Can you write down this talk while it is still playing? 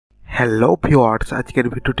Hello viewers, আজকের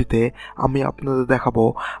ভিডিওটিতে আমি আপনাদের দেখাবো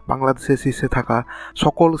বাংলাদেশে শীর্ষে থাকা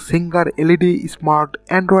সকল singer LED smart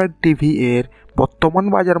Android TV এর বর্তমান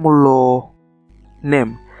বাজার মূল্য। Name: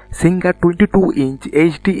 singer 22 inch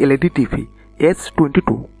HD LED TV S22,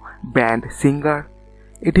 brand singer.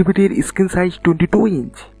 এই টিভিটির screen size 22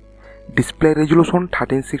 inch, display resolution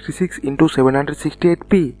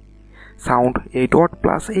 1366x768p, sound 8 watt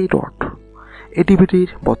plus 8 watt. এই টিভিটির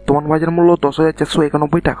বর্তমান বাজার মূল্য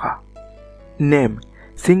 10,491 টাকা। Name: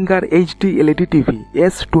 singer HD LED TV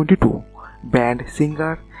S22, brand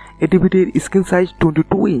singer. এই টিভিটির screen size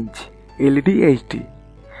 22 inch, LED HD,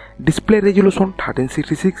 display resolution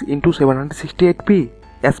 1366x768p,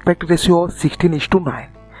 aspect ratio 16:9,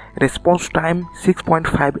 response time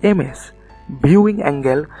 6.5 ms, viewing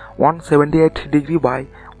angle 178 degree by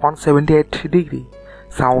 178 degree,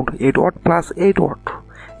 sound 8 watt plus 8 watt.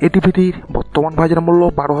 এই টিভিটির বর্তমান বাজার মূল্য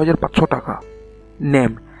 12,500 টাকা।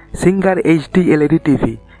 Name: singer HD LED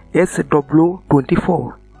TV SW24,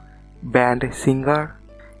 brand singer.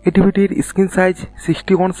 এই টিভিটির screen size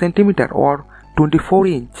 61 centimetre or 24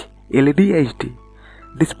 inch, LED HD,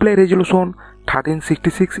 display resolution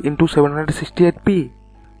 1366x768p,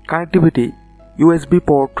 connectivity USB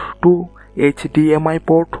port 2, HDMI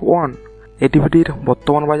port 1। এই টিভিটির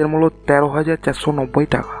বর্তমান বাজার মূল্য 13,490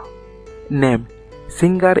 টাকা। Name: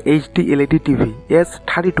 singer HD LED TV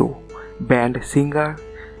S32, brand singer.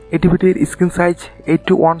 এই টিভিটির screen size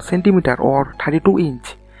 81 centimetre or 32 inch,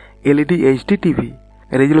 LED HD TV,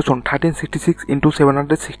 resolution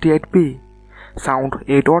 1366x768p, sound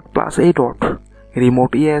 8 watt plus 8 watt,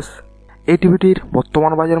 remote yes. এই টিভিটির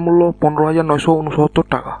বর্তমান বাজার মূল্য 15,969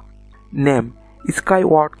 টাকা। Name: sky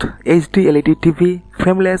worth HD LED TV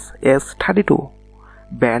frameless S32,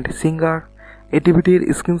 brand singer. এই টিভিটির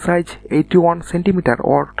screen size 81 centimetre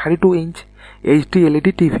or 32 inch, HD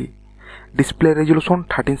LED TV, display resolution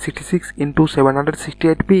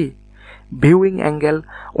 1366x768p, viewing angle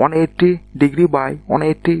 180 degree by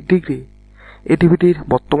 180 degree. এই টিভিটির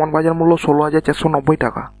বর্তমান বাজার মূল্য 16,490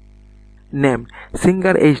 টাকা। Name: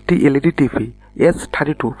 singer HD LED TV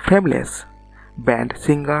S32 frameless, brand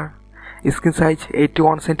singer. Screen size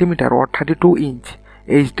 81 centimetre or 32 inch,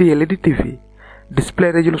 HD LED TV, display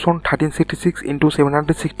resolution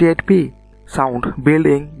 1366x768p, sound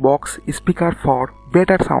building box speaker for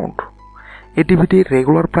better sound. এই টিভিটির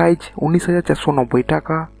regular price 19,490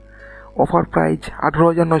 টাকা, offer price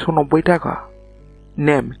 18,990 টাকা।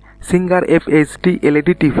 Name: singer FHD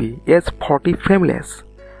LED TV S40 frameless,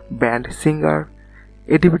 brand singer.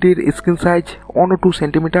 এই টিভিটির screen size 102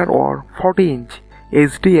 centimetre or 40 inch,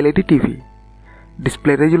 HD LED TV,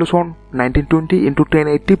 display resolution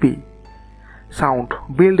 1920x1080p, sound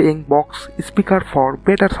building box speaker for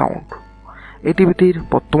better sound. এই টিভিটির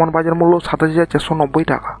বর্তমান বাজার মূল্য 27,490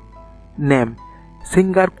 টাকা। Name: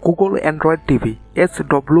 singer Google Android TV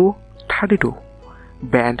SW32,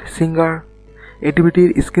 brand singer. এই টিভিটির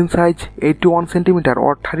screen size 81 centimetre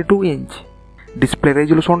or 32 inch, display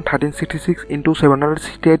resolution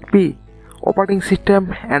 1366x768p, operating system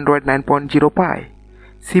Android 9.0 পায়,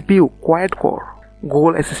 CPU quad core,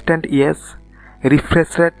 Google assistant yes, refresh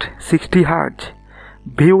rate 60 Hz,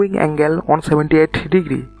 viewing angle 178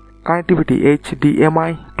 degree, connectivity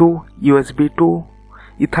HDMI to USB 2,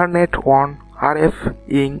 ethernet 1, RF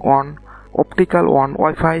in 1, optical 1,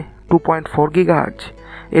 Wi-Fi 2.4 GHz।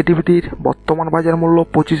 এই টিভিটির বর্তমান বাজার মূল্য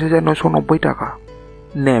 25,990 টাকা।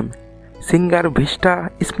 Name: singer vista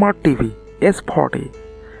smart TV S40,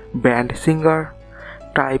 brand singer.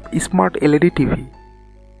 Type smart LED TV,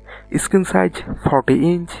 screen size 40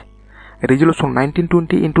 inch, resolution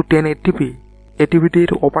 1920x1080p। এই টিভিটির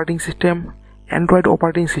operating system Android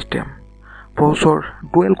operating system, processor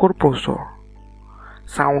dual core processor,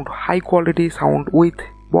 sound high quality sound with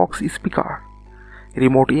box speaker,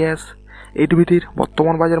 remote yes. এই টিভিটির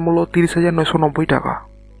বর্তমান বাজার মূল্য 30,990 টাকা।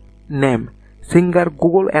 Name: singer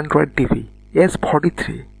Google Android TV S43,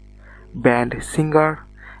 brand singer.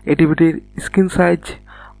 এই টিভিটির screen size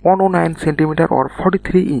 109 centimetre or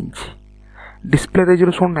 43 inch, display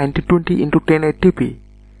resolution 1920x1080p।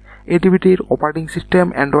 এই টিভিটির operating system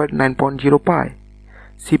Android 9.0 পায়,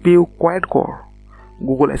 CPU quad core,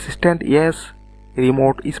 Google assistant yes,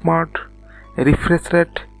 remote smart, refresh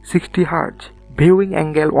rate 60 Hz, viewing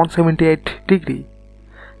angle 178 degree,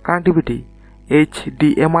 connectivity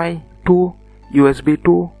HDMI to USB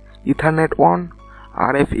 2, ethernet 1,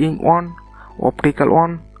 RF in 1, optical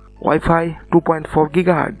 1, Wi-Fi 2.4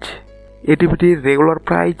 GHz। এই টিভিটির regular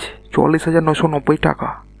price 44,990 টাকা,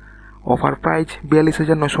 offer price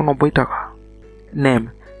 42,990 টাকা। Name: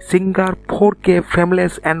 singer 4K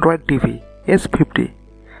frameless Android TV S50,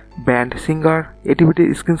 Band Singer,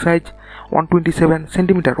 ATVT screen size 127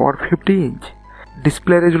 cm or 50 inch.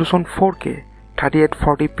 Display resolution 4K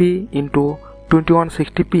 3840p into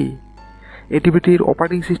 2160p. ATVT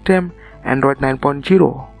operating system Android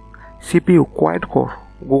 9.0. CPU quad core,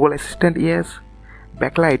 Google Assistant yes,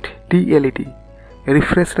 backlight TLED,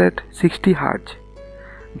 refresh rate 60 Hz,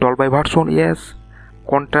 Dolby version yes,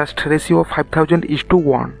 contrast ratio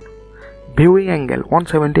 5000:1, viewing angle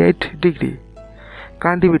 178 degree,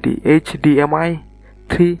 connectivity HDMI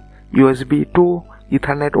 3, USB 2,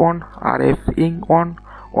 Ethernet 1, RF in 1,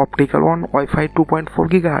 optical 1, Wi-Fi 2.4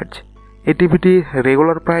 GHz. ATVT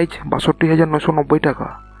regular price ৬২,৯৯০ টাকা,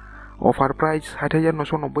 offer price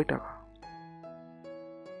 ৬০,৯৯০ টাকা।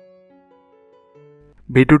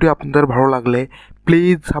 ভিডিওটি আপনাদের ভালো লাগলে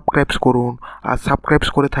please subscribe করুন, আর subscribe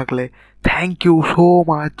করে থাকলে thank you so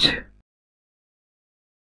much.